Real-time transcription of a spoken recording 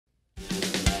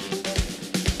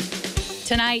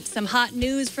Tonight, some hot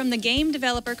news from the Game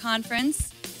Developer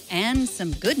Conference and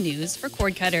some good news for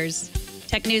cord cutters.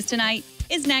 Tech News Tonight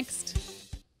is next.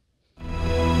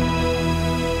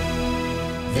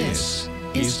 This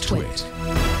is Twit.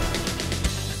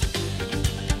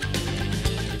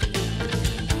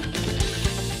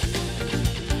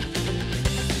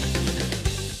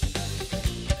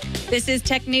 This is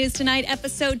Tech News Tonight,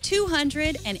 episode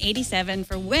 287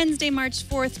 for Wednesday, March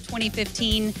 4th,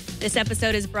 2015. This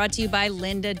episode is brought to you by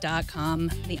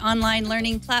lynda.com, the online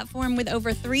learning platform with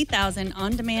over 3,000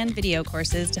 on-demand video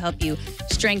courses to help you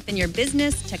strengthen your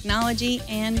business, technology,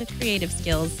 and creative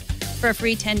skills. For a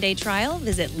free 10-day trial,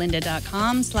 visit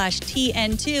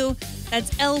lynda.com/TN2.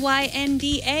 That's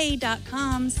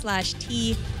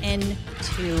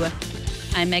lynda.com/TN2.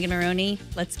 I'm Megan Morrone.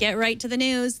 Let's get right to the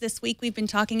news. This week, we've been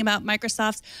talking about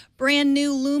Microsoft's brand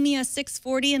new Lumia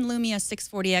 640 and Lumia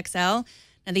 640 XL.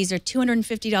 Now, these are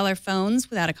 $250 phones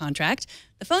without a contract.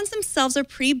 The phones themselves are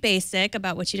pretty basic,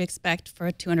 about what you'd expect for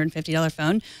a $250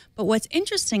 phone. But what's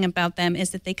interesting about them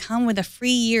is that they come with a free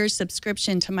year's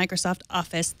subscription to Microsoft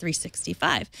Office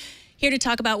 365. Here to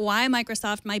talk about why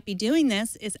Microsoft might be doing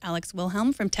this is Alex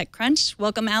Wilhelm from TechCrunch.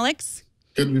 Welcome, Alex.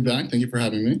 Good to be back. Thank you for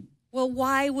having me. Well,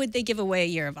 why would they give away a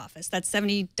year of Office? That's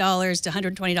 $70 to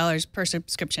 $120 per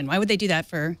subscription. Why would they do that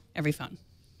for every phone?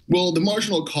 Well, the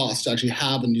marginal cost to actually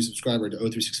have a new subscriber to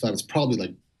O365 is probably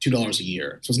like $2 a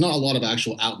year. So it's not a lot of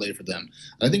actual outlay for them.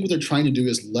 And I think what they're trying to do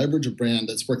is leverage a brand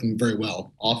that's working very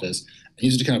well, Office, and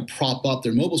use it to kind of prop up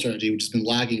their mobile strategy, which has been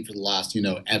lagging for the last,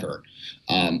 ever.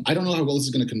 I don't know how well this is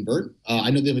going to convert. I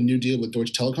know they have a new deal with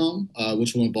Deutsche Telekom,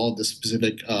 which will involve this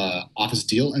specific Office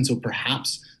deal. And so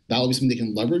perhaps that will be something they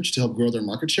can leverage to help grow their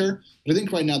market share. But I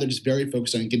think right now they're just very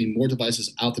focused on getting more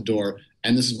devices out the door.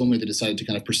 And this is one way they decided to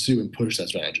kind of pursue and push that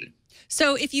strategy.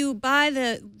 So if you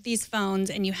buy these phones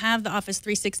and you have the Office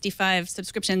 365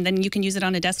 subscription, then you can use it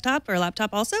on a desktop or a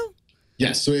laptop also?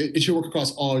 Yes. So it should work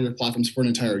across all your platforms for an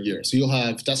entire year. So you'll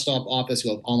have desktop Office,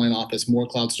 you'll have online Office, more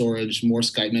cloud storage, more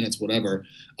Skype minutes, whatever,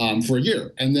 for a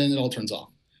year. And then it all turns off.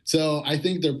 So I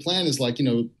think their plan is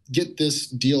get this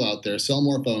deal out there, sell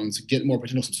more phones, get more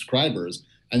potential subscribers.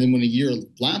 And then when a year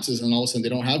lapses and all of a sudden they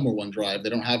don't have more OneDrive, they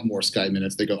don't have more Skype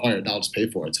minutes, they go, all right, now I'll just pay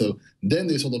for it. So then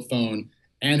they sold the phone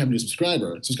and have a new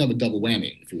subscriber. So it's kind of a double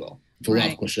whammy, if you will. For a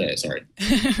lot of cliche, sorry.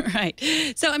 Right.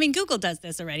 So, Google does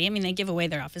this already. They give away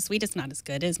their Office suite. It's not as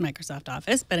good as Microsoft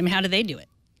Office, but how do they do it?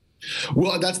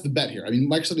 Well, that's the bet here.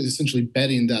 Microsoft is essentially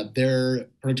betting that their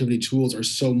productivity tools are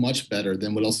so much better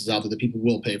than what else is out there that people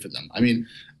will pay for them.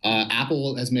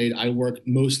 Apple has made iWork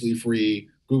mostly free.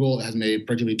 Google has made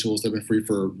productivity tools that have been free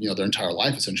for their entire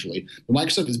life, essentially. But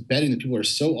Microsoft is betting that people are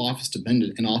so Office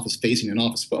dependent and Office facing and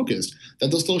Office focused that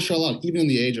they'll still shell out, even in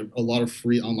the age of a lot of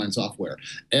free online software.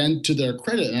 And to their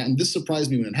credit, and this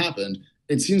surprised me when it happened,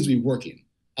 it seems to be working.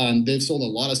 They've sold a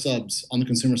lot of subs on the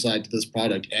consumer side to this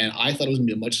product, and I thought it was going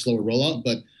to be a much slower rollout,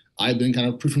 but I've been kind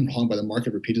of proven wrong by the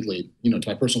market repeatedly, to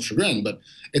my personal chagrin, but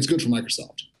it's good for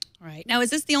Microsoft. All right. Now,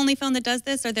 is this the only phone that does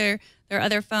this? Are there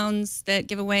other phones that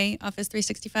give away Office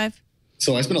 365?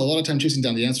 So I spent a lot of time chasing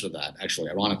down the answer to that, actually,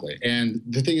 ironically. And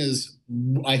the thing is,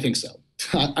 I think so.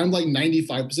 I'm like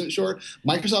 95% sure.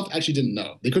 Microsoft actually didn't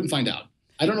know. They couldn't find out.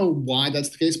 I don't know why that's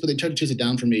the case, but they tried to chase it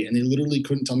down for me, and they literally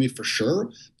couldn't tell me for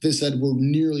sure. They said, we're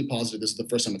nearly positive this is the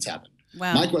first time it's happened.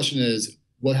 Wow. My question is,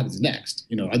 what happens next?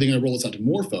 Are they going to roll this out to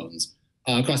more phones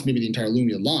across maybe the entire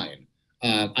Lumia line?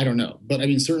 I don't know. But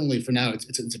certainly for now,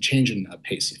 it's a change in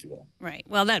pace, if you will. Right.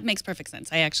 Well, that makes perfect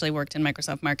sense. I actually worked in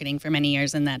Microsoft marketing for many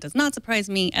years, and that does not surprise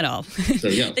me at all.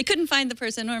 There you go. They couldn't find the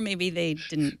person, or maybe they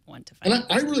didn't want to find And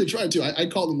I really tried, too. I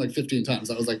called them like 15 times.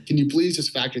 I was like, can you please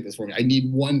just fact check this for me? I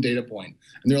need one data point.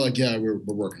 And they're like, yeah, we're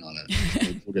working on it.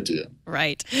 We'll get to you.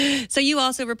 Right. So you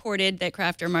also reported that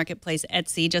crafter marketplace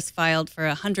Etsy just filed for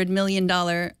a $100 million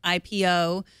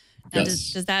IPO. Now,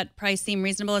 Yes. does that price seem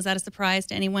reasonable? Is that a surprise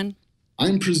to anyone?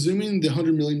 I'm presuming the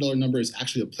 $100 million number is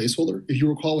actually a placeholder. If you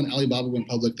recall, when Alibaba went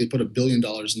public, they put $1 billion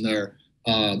in their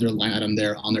line item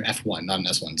there on their F1, not an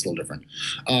S1. It's a little different.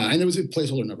 And there was a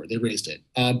placeholder number. They raised it.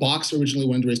 Box originally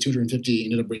wanted to raise 250,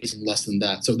 ended up raising less than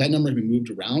that. So that number has been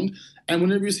moved around. And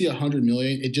whenever you see $100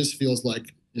 million, it just feels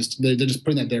like they're just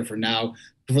putting that there for now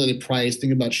before they price,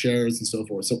 think about shares and so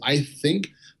forth. So I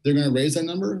think they're going to raise that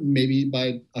number maybe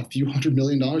by a few $100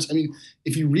 million.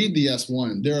 If you read the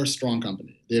S1, they're a strong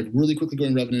company. They have really quickly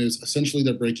growing revenues. Essentially,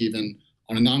 they're break even.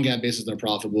 On a non-GAAP basis, they're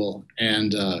profitable,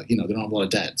 and they don't have a lot of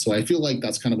debt. So I feel like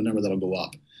that's kind of a number that'll go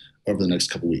up over the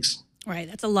next couple of weeks. Right.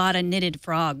 That's a lot of knitted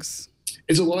frogs.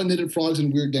 It's a lot of knitted frogs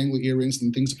and weird dangly earrings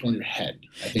and things to put on your head.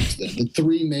 I think it's the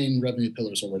three main revenue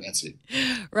pillars over at Etsy.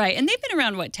 Right. And they've been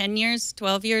around, 10 years,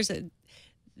 12 years?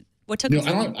 What took them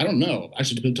so long? I don't know,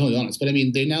 actually, to be totally honest. But I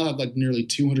mean, they now have like nearly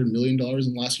 $200 million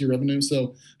in last year revenue.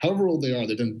 So however old they are,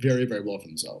 they've done very, very well for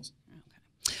themselves.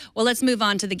 Well, let's move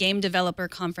on to the Game Developer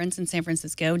Conference in San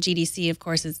Francisco. GDC, of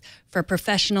course, is for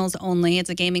professionals only. It's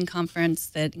a gaming conference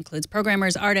that includes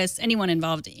programmers, artists, anyone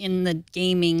involved in the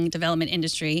gaming development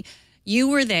industry. You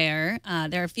were there.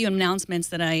 There are a few announcements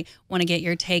that I want to get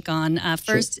your take on.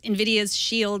 First, sure. NVIDIA's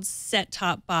Shield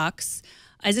set-top box.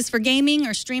 Is this for gaming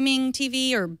or streaming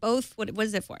TV or both? What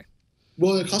is it for?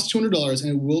 Well, it costs $200,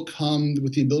 and it will come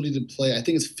with the ability to play, I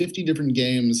think it's 50 different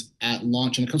games at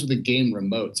launch, and it comes with a game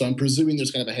remote. So I'm presuming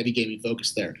there's kind of a heavy gaming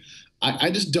focus there.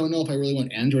 I just don't know if I really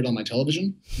want Android on my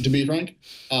television, to be frank.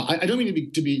 I don't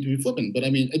mean to be flippant, but I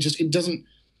mean, it doesn't,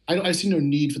 I see no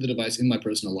need for the device in my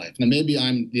personal life. Now, maybe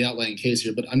I'm the outlying case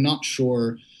here, but I'm not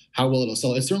sure how well it'll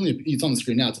sell. It's on the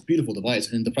screen now. It's a beautiful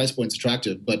device, and the price point's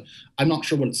attractive, but I'm not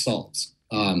sure what it solves.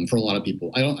 For a lot of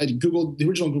people, the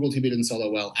original Google TV didn't sell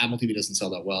that well. Apple TV doesn't sell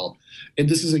that well. If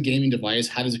this is a gaming device,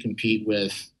 how does it compete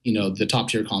with the top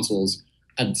tier consoles?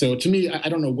 And so to me, I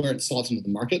don't know where it slots into the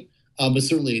market, but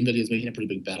certainly NVIDIA is making a pretty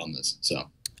big bet on this. So.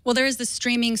 Well, there is the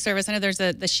streaming service. I know there's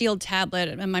the Shield tablet,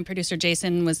 and my producer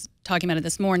Jason was talking about it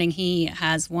this morning. He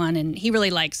has one, and he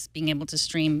really likes being able to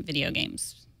stream video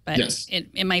games. But yes,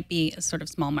 it might be a sort of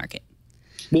small market.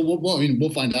 Well, I mean, we'll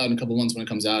find out in a couple of months when it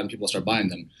comes out and people start buying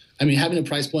them. I mean, having a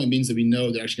price point means that we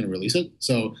know they're actually going to release it.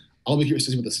 So I'll be curious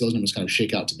to see what the sales numbers kind of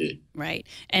shake out to be. Right.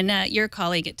 And your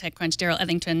colleague at TechCrunch, Daryl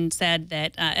Etherington, said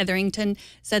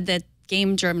that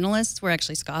game journalists were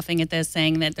actually scoffing at this,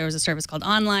 saying that there was a service called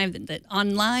OnLive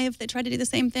that tried to do the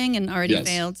same thing and already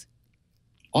failed.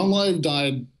 OnLive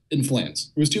died in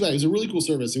flames. It was too bad. It was a really cool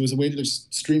service. It was a way to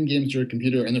just stream games to your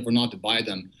computer and therefore not to buy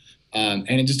them. And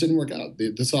it just didn't work out.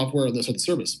 The software, the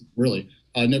service, really,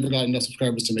 never got enough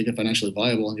subscribers to make it financially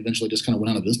viable, and eventually just kind of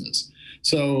went out of business.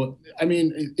 So, I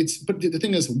mean, but the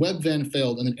thing is, Webvan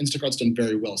failed, and then Instacart's done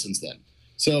very well since then.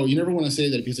 So you never want to say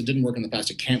that because it didn't work in the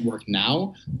past, it can't work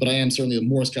now. But I am certainly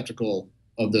more skeptical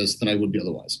of this than I would be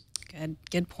otherwise.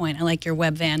 Good point. I like your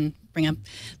Webvan. Bring up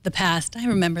the past. I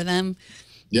remember them.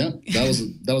 Yeah, that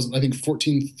was I think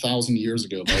 14,000 years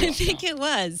ago. I think it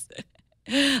was.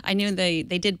 I knew they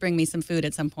did bring me some food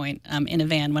at some point in a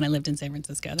van when I lived in San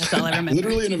Francisco. That's all I remember.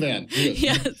 Literally in a van.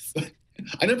 Yes.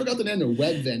 I never got the name of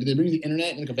web van. Did they bring you the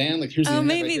internet in like a van? Like here's the internet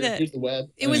maybe right here. Here's the web.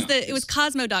 It was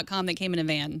Cosmo.com that came in a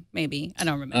van. Maybe I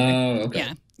don't remember. Oh,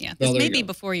 okay. Yeah. This may be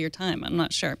before your time. I'm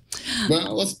not sure.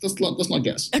 Well, let's not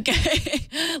guess. Okay.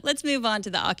 Let's move on to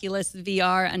the Oculus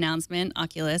VR announcement.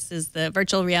 Oculus is the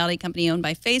virtual reality company owned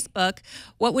by Facebook.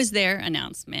 What was their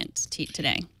announcement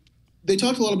today? They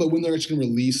talked a lot about when they're actually going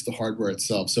to release the hardware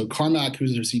itself. So Carmack,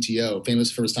 who's their CTO,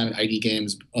 famous for his time at ID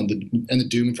Games and the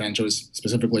Doom franchise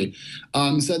specifically,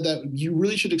 said that you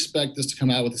really should expect this to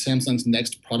come out with Samsung's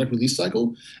next product release cycle.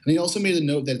 And he also made a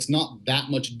note that it's not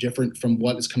that much different from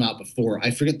what has come out before.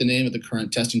 I forget the name of the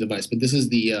current testing device, but this is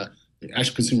the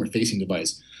actual consumer-facing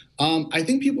device. I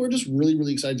think people are just really,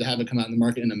 really excited to have it come out in the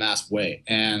market in a mass way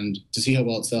and to see how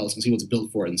well it sells and see what's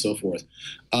built for it and so forth.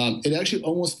 It actually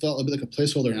almost felt a bit like a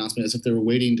placeholder announcement, as if they were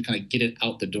waiting to kind of get it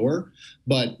out the door.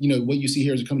 But what you see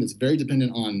here is a company that's very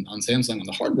dependent on Samsung on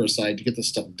the hardware side to get this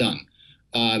stuff done.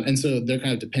 And so they're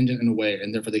kind of dependent in a way,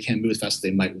 and therefore they can't move as fast as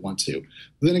they might want to.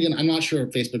 But then again, I'm not sure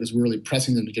if Facebook is really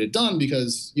pressing them to get it done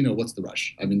because, what's the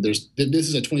rush? I mean, this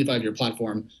is a 25-year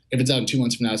platform. If it's out in 2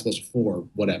 months from now, it's supposed to 4,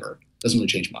 whatever. Doesn't really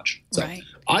change much. So right.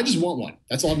 I just want one.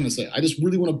 That's all I'm going to say. I just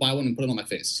really want to buy one and put it on my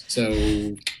face. So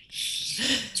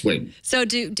let's wait. So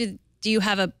do you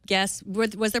have a guess?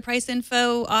 Was there price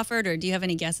info offered, or do you have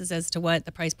any guesses as to what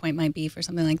the price point might be for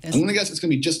something like this? I'm going to guess it's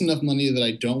going to be just enough money that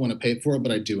I don't want to pay for it,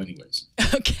 but I do anyways.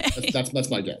 Okay.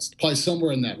 That's my guess. Probably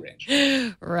somewhere in that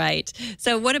range. Right.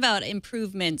 So what about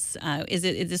improvements? Is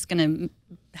this going to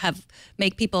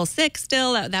make people sick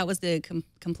still? That was the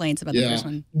complaints about the first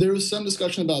one. There was some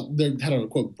discussion about they had a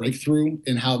quote breakthrough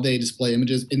in how they display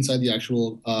images inside the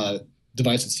actual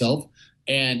device itself.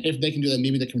 And if they can do that,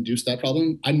 maybe they can reduce that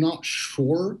problem. I'm not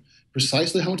sure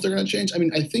precisely how much they're going to change. I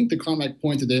mean, I think the Carmack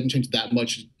point that they haven't changed that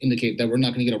much indicate that we're not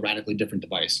going to get a radically different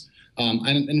device.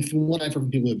 And from what I've heard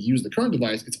from people who have used the current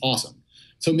device, it's awesome.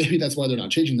 So maybe that's why they're not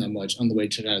changing that much on the way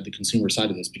to the consumer side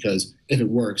of this, because if it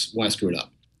works, why screw it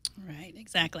up? Right,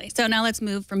 exactly. So now let's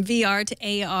move from VR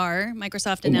to AR.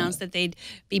 Microsoft announced that they'd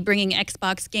be bringing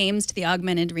Xbox games to the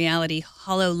augmented reality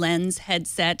HoloLens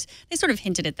headset. They sort of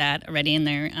hinted at that already in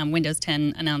their Windows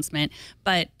 10 announcement.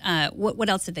 But what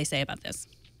else did they say about this?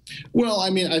 Well, I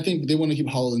mean, I think they want to keep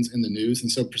HoloLens in the news.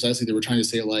 And so precisely they were trying to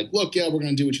say, like, look, yeah, we're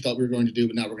going to do what you thought we were going to do,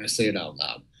 but now we're going to say it out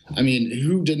loud. I mean,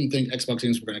 who didn't think Xbox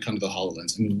games were going to come to the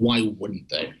HoloLens? I mean, why wouldn't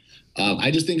they?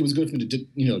 I just think it was good for them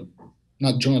to,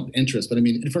 not drum up interest, but I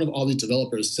mean, in front of all these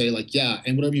developers, say like, yeah,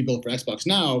 and whatever you build for Xbox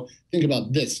now, think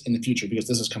about this in the future because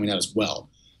this is coming out as well.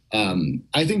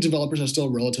 I think developers are still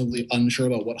relatively unsure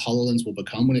about what HoloLens will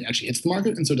become when it actually hits the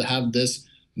market, and so to have this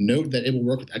note that it will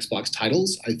work with Xbox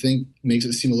titles, I think makes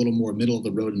it seem a little more middle of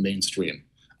the road and mainstream.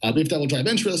 If that will drive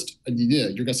interest, yeah,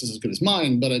 your guess is as good as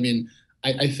mine. But I mean,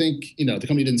 I think the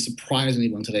company didn't surprise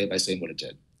anyone today by saying what it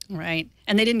did. Right.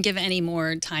 And they didn't give any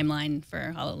more timeline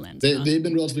for HoloLens. They've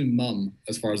been relatively mum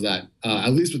as far as that.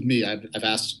 At least with me, I've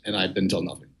asked and I've been told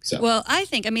nothing. So. Well, I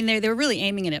think, they were really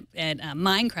aiming it at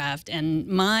Minecraft, and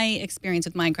my experience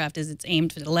with Minecraft is it's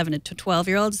aimed at 11 to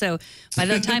 12-year-olds. So by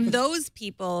the time those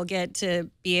people get to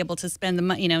be able to spend the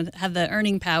money, have the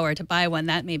earning power to buy one,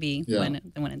 that may be when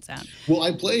it's out. Well,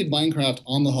 I played Minecraft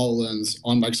on the HoloLens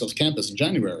on Microsoft's campus in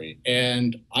January,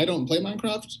 and I don't play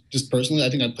Minecraft just personally.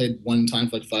 I think I played one time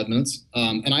for like 5 minutes,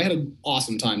 and I had an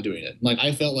awesome time doing it. Like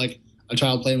I felt like a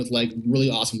child playing with like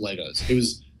really awesome Legos. It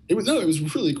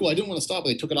was really cool. I didn't want to stop, but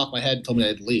they took it off my head and told me I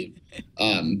had to leave.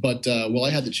 But while I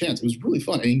had the chance, it was really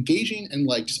fun and engaging and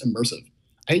like just immersive.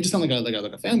 I hate to sound like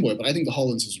a fanboy, but I think the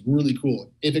HoloLens is really cool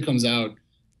if it comes out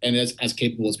and is as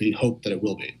capable as we hope that it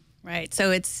will be. Right. So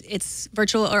it's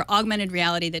virtual or augmented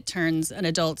reality that turns an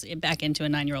adult back into a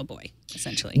 9-year-old boy,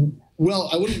 essentially. Well,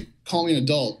 I wouldn't call me an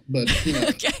adult, but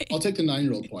okay. I'll take the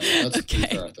 9-year-old point. That's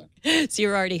pretty fair, I think. So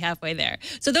you're already halfway there.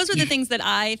 So those were the things that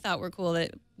I thought were cool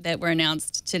that were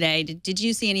announced today. Did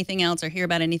you see anything else or hear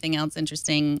about anything else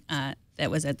interesting that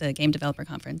was at the Game Developer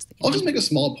Conference? I'll just make a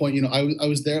small point. I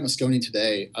was there at Moscone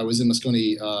today. I was in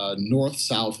Moscone north,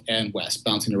 south, and west,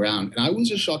 bouncing around, and I was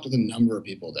just shocked at the number of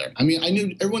people there. I mean, I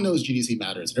knew everyone knows GDC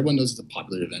matters. Everyone knows it's a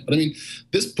popular event, but I mean,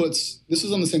 this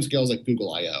is on the same scale as like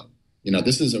Google I/O.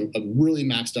 This is a really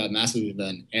maxed out, massive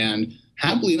event, and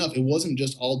happily enough, it wasn't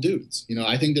just all dudes.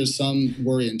 I think there's some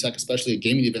worry in tech, especially at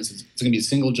gaming events, it's going to be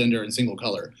single gender and single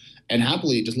color. And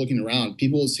happily, just looking around,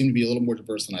 people seem to be a little more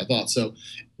diverse than I thought. So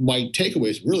my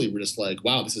takeaways really were just like,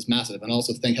 wow, this is massive. And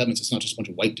also, thank heavens, it's not just a bunch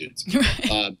of white dudes.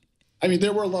 Right. I mean,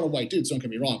 there were a lot of white dudes, don't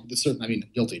get me wrong.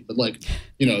 Guilty. But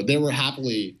there were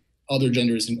happily other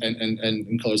genders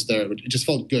and colors there. It just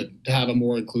felt good to have a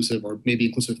more inclusive or maybe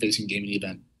inclusive-facing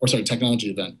technology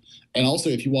event. And also,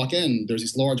 if you walk in, there's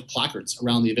these large placards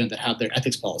around the event that have their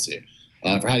ethics policy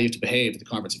for how you have to behave at the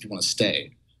conference if you want to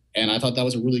stay. And I thought that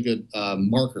was a really good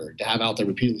marker to have out there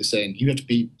repeatedly saying, you have to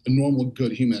be a normal,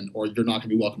 good human or you're not going to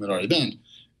be welcome at our event.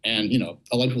 And,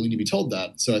 a lot of people need to be told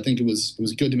that. So I think it was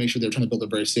good to make sure they were trying to build a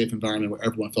very safe environment where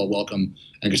everyone felt welcome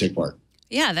and could take part.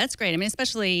 Yeah, that's great. I mean,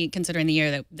 especially considering the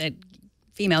year that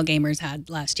female gamers had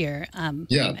last year.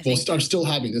 Are still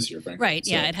having this year, frankly. Right,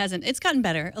 so. Yeah, it hasn't. It's gotten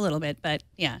better a little bit, but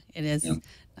yeah, it is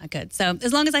not good. So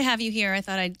as long as I have you here, I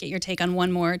thought I'd get your take on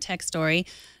one more tech story.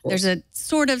 There's a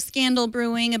sort of scandal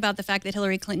brewing about the fact that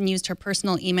Hillary Clinton used her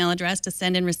personal email address to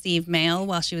send and receive mail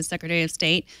while she was Secretary of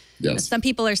State. Yes. Some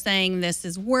people are saying this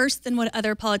is worse than what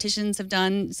other politicians have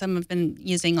done. Some have been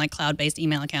using like cloud-based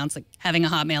email accounts, like having a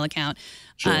Hotmail account.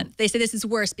 Sure. They say this is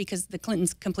worse because the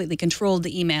Clintons completely controlled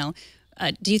the email.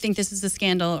 Do you think this is a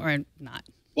scandal or not?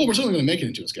 Well, we're certainly going to make it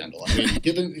into a scandal.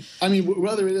 I mean,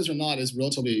 whether it is or not is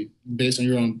relatively based on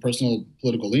your own personal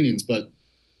political leanings. But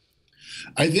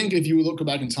I think if you look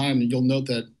back in time, you'll note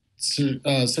that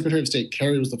Secretary of State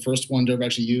Kerry was the first one to ever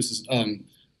actually use his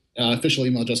official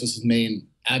email address as his main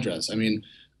address. I mean,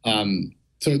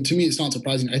 so to me, it's not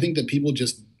surprising. I think that people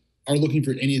just are looking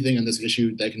for anything on this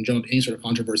issue that can drum up any sort of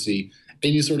controversy,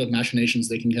 any sort of machinations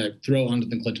they can kind of throw onto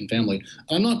the Clinton family.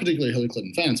 I'm not particularly a Hillary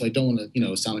Clinton fan, so I don't want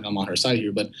to, sound like I'm on her side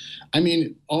here. But I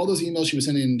mean, all those emails she was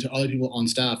sending to other people on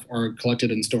staff are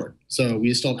collected and stored. So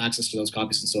we still have access to those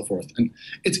copies and so forth. And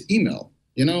it's email,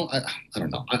 I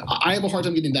don't know. I have a hard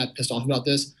time getting that pissed off about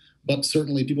this. But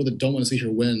certainly people that don't want to see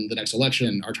her win the next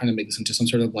election are trying to make this into some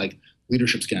sort of like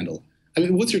leadership scandal. I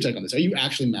mean, what's your take on this? Are you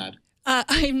actually mad?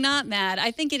 I'm not mad. I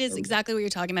think it is exactly what you're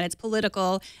talking about. It's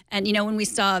political. And, when we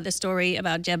saw the story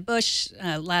about Jeb Bush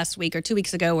last week or 2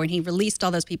 weeks ago when he released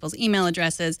all those people's email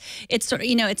addresses, it's sort of,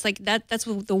 it's like that's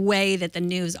the way that the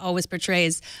news always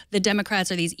portrays the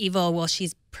Democrats are these evil, well,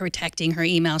 she's protecting her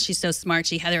email. She's so smart.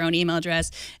 She had her own email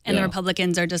address. And the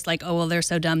Republicans are just like, oh, well, they're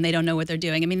so dumb. They don't know what they're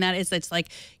doing. I mean, it's like,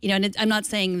 and I'm not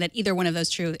saying that either one of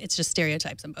those true. It's just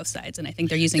stereotypes on both sides. And I think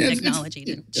they're using technology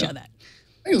to show that.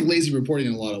 I think it's lazy reporting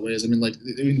in a lot of ways. I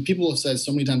mean, people have said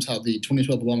so many times how the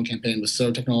 2012 Obama campaign was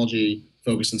so technology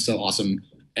focused and so awesome.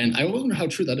 And I wonder how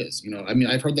true that is. I mean,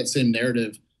 I've heard that same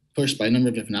narrative pushed by a number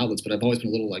of different outlets, but I've always been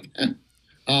a little like, eh.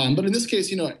 But in this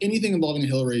case, anything involving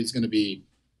Hillary is going to be,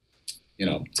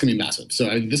 it's going to be massive.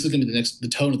 So this is going to be the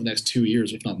tone of the next 2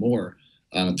 years, if not more,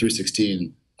 through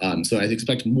 16. So I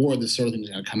expect more of this sort of thing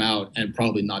to come out and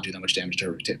probably not do that much damage to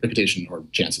her reputation or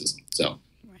chances. So.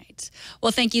 Right.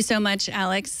 Well, thank you so much,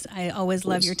 Alex. I always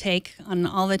love your take on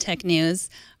all the tech news.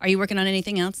 Are you working on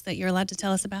anything else that you're allowed to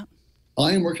tell us about?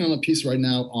 I am working on a piece right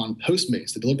now on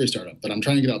Postmates, the delivery startup, that I'm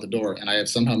trying to get out the door, and I have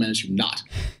somehow managed to not.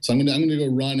 So I'm gonna go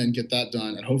run and get that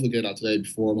done, and hopefully get it out today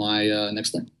before my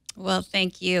next thing. Well,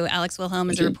 thank you. Alex Wilhelm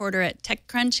is a reporter at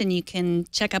TechCrunch, and you can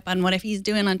check up on what he's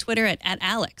doing on Twitter at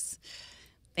 @Alex.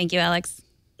 Thank you, Alex.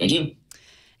 Thank you.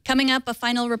 Coming up, a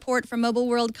final report from Mobile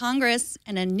World Congress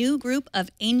and a new group of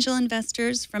angel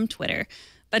investors from Twitter.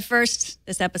 But first,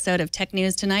 this episode of Tech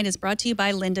News Tonight is brought to you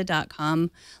by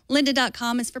Lynda.com.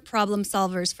 Lynda.com is for problem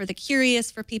solvers, for the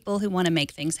curious, for people who want to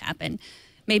make things happen.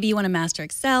 Maybe you want to master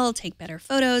Excel, take better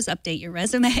photos, update your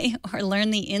resume, or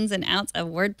learn the ins and outs of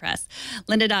WordPress.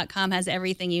 Lynda.com has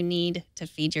everything you need to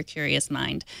feed your curious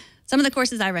mind. Some of the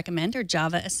courses I recommend are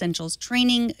Java Essentials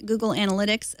Training, Google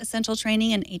Analytics Essential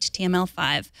Training, and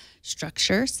HTML5,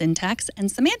 Structure, Syntax, and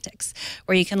Semantics,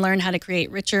 where you can learn how to create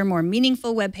richer, more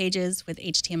meaningful web pages with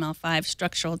HTML5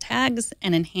 structural tags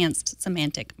and enhanced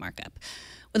semantic markup.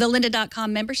 With a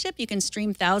Lynda.com membership, you can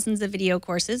stream thousands of video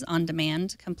courses on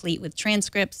demand, complete with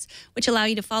transcripts, which allow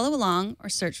you to follow along or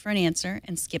search for an answer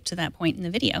and skip to that point in the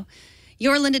video.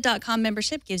 Your Lynda.com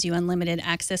membership gives you unlimited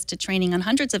access to training on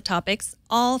hundreds of topics,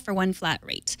 all for one flat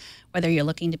rate. Whether you're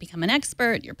looking to become an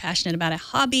expert, you're passionate about a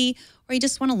hobby, or you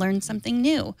just want to learn something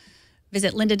new.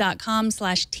 Visit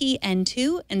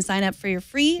lynda.com/TN2 and sign up for your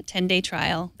free 10-day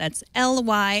trial. That's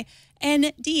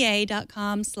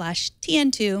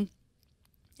lynda.com/TN2.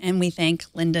 And we thank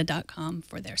lynda.com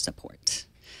for their support.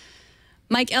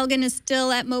 Mike Elgin is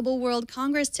still at Mobile World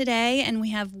Congress today, and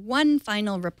we have one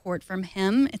final report from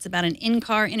him. It's about an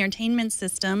in-car entertainment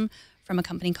system from a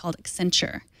company called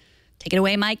Accenture. Take it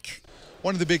away, Mike.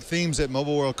 One of the big themes at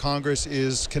Mobile World Congress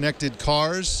is connected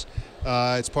cars.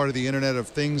 It's part of the Internet of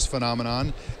Things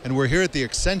phenomenon, and we're here at the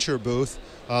Accenture booth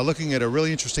looking at a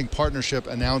really interesting partnership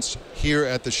announced here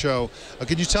at the show.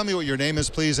 Could you tell me what your name is,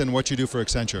 please, and what you do for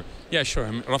Accenture? Yeah, sure.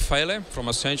 I'm Raffaele from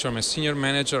Accenture. I'm a senior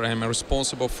manager. I'm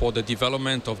responsible for the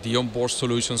development of the onboard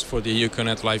solutions for the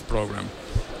Uconnect Live program.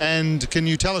 And can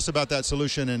you tell us about that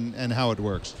solution and how it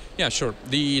works? Yeah, sure.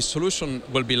 The solution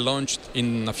will be launched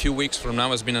in a few weeks from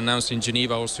now. It's been announced in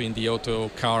Geneva, also in the Auto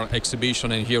Car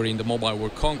Exhibition and here in the Mobile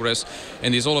World Congress.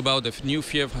 And it's all about the new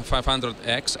Fiat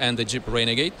 500X and the Jeep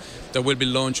Renegade that will be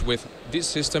launched with this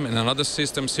system and another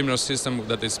system, similar system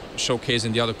that is showcased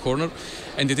in the other corner.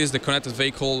 And it is the connected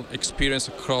vehicle experience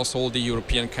across all the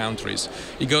European countries.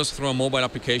 It goes through a mobile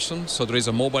application. So there is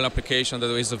a mobile application that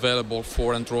is available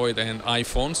for Android and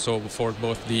iPhone. So for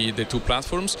both the two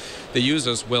platforms, the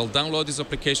users will download this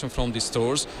application from the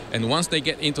stores, and once they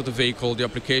get into the vehicle, the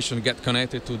application get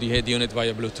connected to the head unit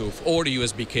via Bluetooth or the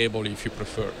USB cable if you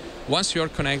prefer. Once you are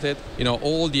connected,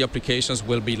 all the applications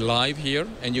will be live here,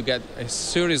 and you get a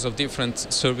series of different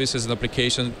services and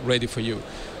applications ready for you.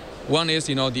 One is,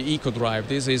 the EcoDrive.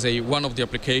 This is one of the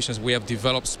applications we have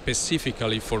developed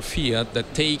specifically for Fiat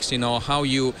that takes, how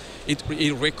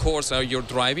it records how you're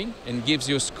driving and gives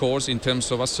you scores in terms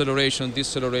of acceleration,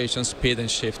 deceleration, speed, and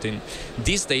shifting.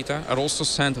 These data are also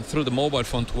sent through the mobile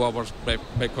phone to our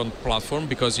backend platform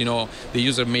because, the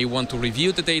user may want to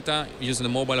review the data using the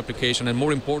mobile application, and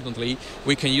more importantly,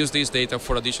 we can use this data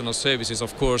for additional services,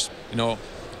 of course,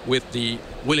 with the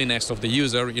willingness of the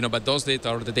user, but those data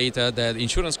are the data that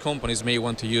insurance companies may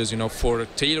want to use, for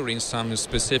tailoring some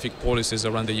specific policies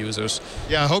around the users.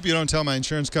 Yeah, I hope you don't tell my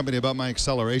insurance company about my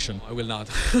acceleration. I will not.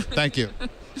 Thank you.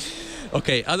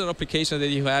 Okay, other application that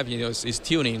you have, is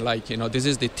tuning. Like, this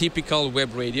is the typical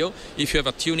web radio. If you have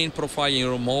a tuning profile in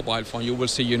your mobile phone, you will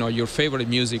see, your favorite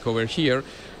music over here,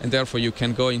 and therefore you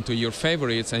can go into your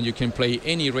favorites and you can play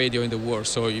any radio in the world.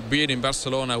 So be it in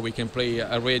Barcelona, we can play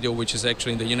a radio which is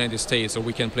actually in the United States, or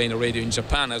we can play a radio in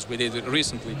Japan, as we did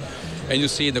recently. And you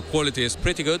see the quality is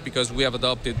pretty good because we have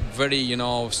adopted very,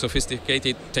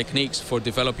 sophisticated techniques for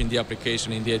developing the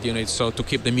application in the head unit, so to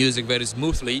keep the music very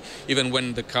smoothly, even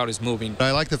when the car is moving.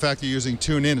 I like the fact you're using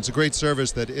TuneIn. It's a great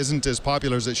service that isn't as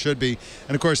popular as it should be.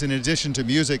 And of course, in addition to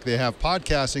music, they have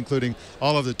podcasts, including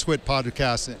all of the Twit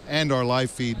podcasts and our live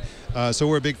feed. So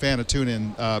we're a big fan of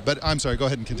TuneIn. But I'm sorry, go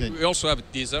ahead and continue. We also have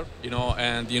Deezer,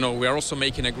 and we are also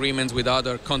making agreements with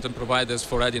other content providers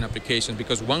for adding applications,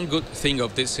 because one good thing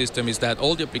of this system is that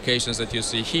all the applications that you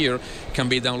see here can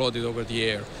be downloaded over the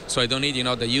air. So I don't need,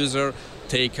 the user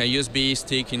take a USB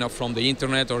stick, from the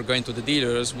internet or going to the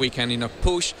dealers. We can,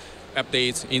 push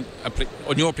updates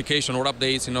or new application or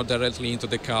updates, directly into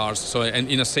the cars. So, and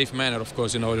in a safe manner, of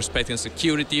course, respecting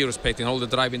security, respecting all the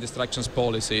driving distractions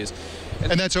policies.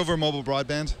 And that's over mobile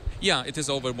broadband? Yeah, it is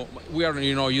over. We are,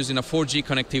 using a 4G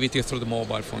connectivity through the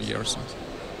mobile phone here. So.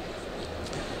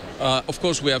 Of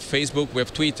course, we have Facebook, we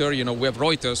have Twitter, we have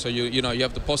Reuters, so you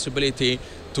have the possibility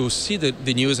to see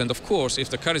the news. And of course, if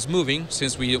the car is moving,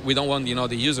 since we don't want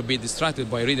the user to be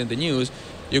distracted by reading the news,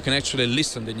 you can actually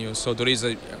listen to the news. So there is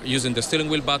using the steering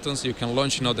wheel buttons, you can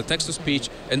launch the text-to-speech,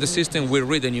 and the system will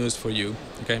read the news for you.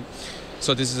 Okay,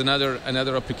 so this is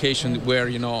another application where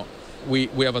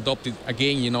we have adopted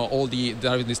again all the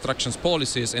driving distractions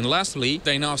policies. And lastly,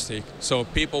 diagnostic. So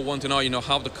people want to know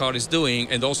how the car is doing,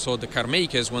 and also the car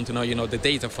makers want to know the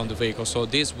data from the vehicle. So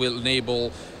this will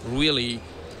enable really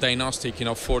diagnostic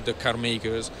for the car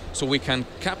makers, so we can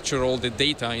capture all the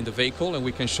data in the vehicle, and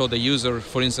we can show the user,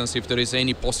 for instance, if there is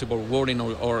any possible warning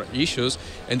or issues,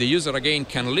 and the user again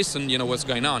can listen what's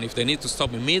going on, if they need to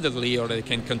stop immediately, or they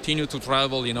can continue to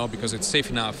travel because it's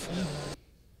safe enough.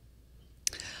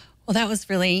 Well, that was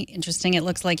really interesting. It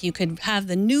looks like you could have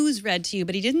the news read to you,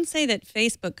 but he didn't say that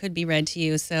Facebook could be read to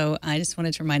you. So I just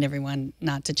wanted to remind everyone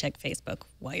not to check Facebook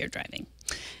while you're driving.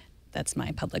 That's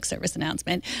my public service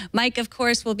announcement. Mike, of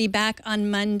course, will be back on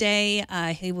Monday.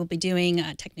 He will be doing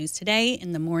Tech News Today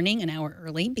in the morning, an hour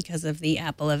early because of the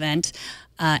Apple event.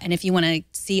 And if you want to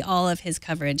see all of his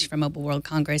coverage from Mobile World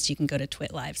Congress, you can go to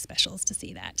Twit Live specials to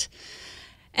see that.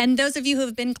 And those of you who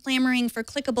have been clamoring for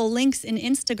clickable links in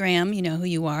Instagram, you know who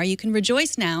you are. You can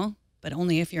rejoice now, but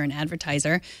only if you're an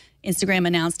advertiser. Instagram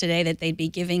announced today that they'd be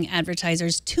giving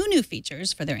advertisers 2 new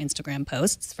features for their Instagram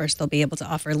posts. First, they'll be able to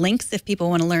offer links if people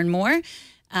want to learn more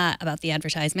about the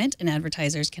advertisement. And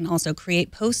advertisers can also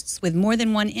create posts with more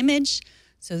than one image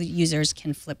so that users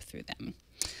can flip through them.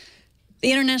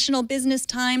 The International Business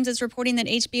Times is reporting that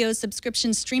HBO's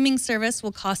subscription streaming service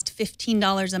will cost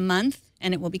 $15 a month,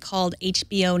 and it will be called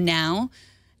HBO Now.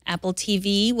 Apple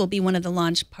TV will be one of the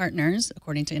launch partners,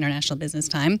 according to International Business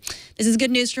Time. This is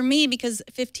good news for me because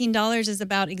 $15 is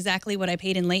about exactly what I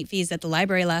paid in late fees at the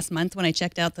library last month when I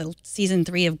checked out the season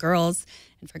 3 of Girls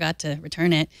and forgot to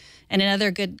return it. And in other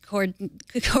good cord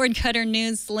cutter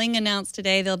news, Sling announced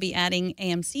today they'll be adding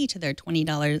AMC to their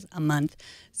 $20 a month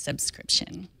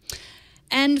subscription.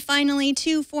 And finally,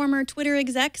 2 former Twitter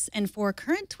execs and 4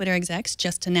 current Twitter execs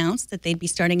just announced that they'd be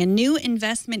starting a new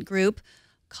investment group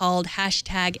called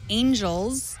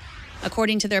 #Angels.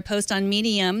 According to their post on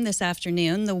Medium this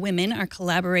afternoon, the women are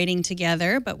collaborating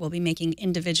together, but will be making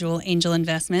individual angel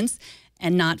investments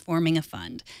and not forming a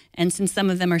fund. And since some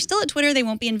of them are still at Twitter, they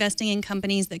won't be investing in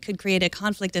companies that could create a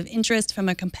conflict of interest from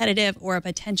a competitive or a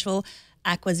potential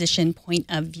acquisition point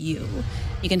of view.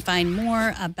 You can find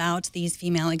more about these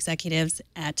female executives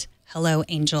at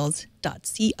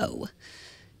helloangels.co.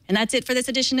 And that's it for this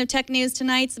edition of Tech News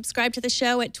Tonight. Subscribe to the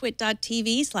show at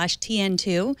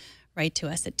twit.tv/TN2. Write to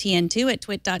us at TN2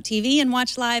 @twit.tv and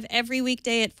watch live every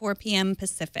weekday at 4 p.m.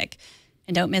 Pacific.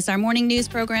 And don't miss our morning news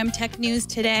program, Tech News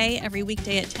Today, every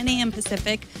weekday at 10 a.m.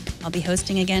 Pacific. I'll be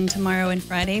hosting again tomorrow and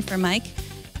Friday for Mike.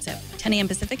 So 10 a.m.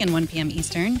 Pacific and 1 p.m.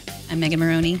 Eastern. I'm Megan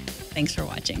Morrone. Thanks for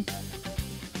watching.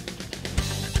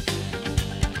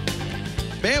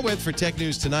 Bandwidth for Tech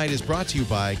News Tonight is brought to you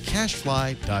by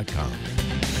Cachefly.com.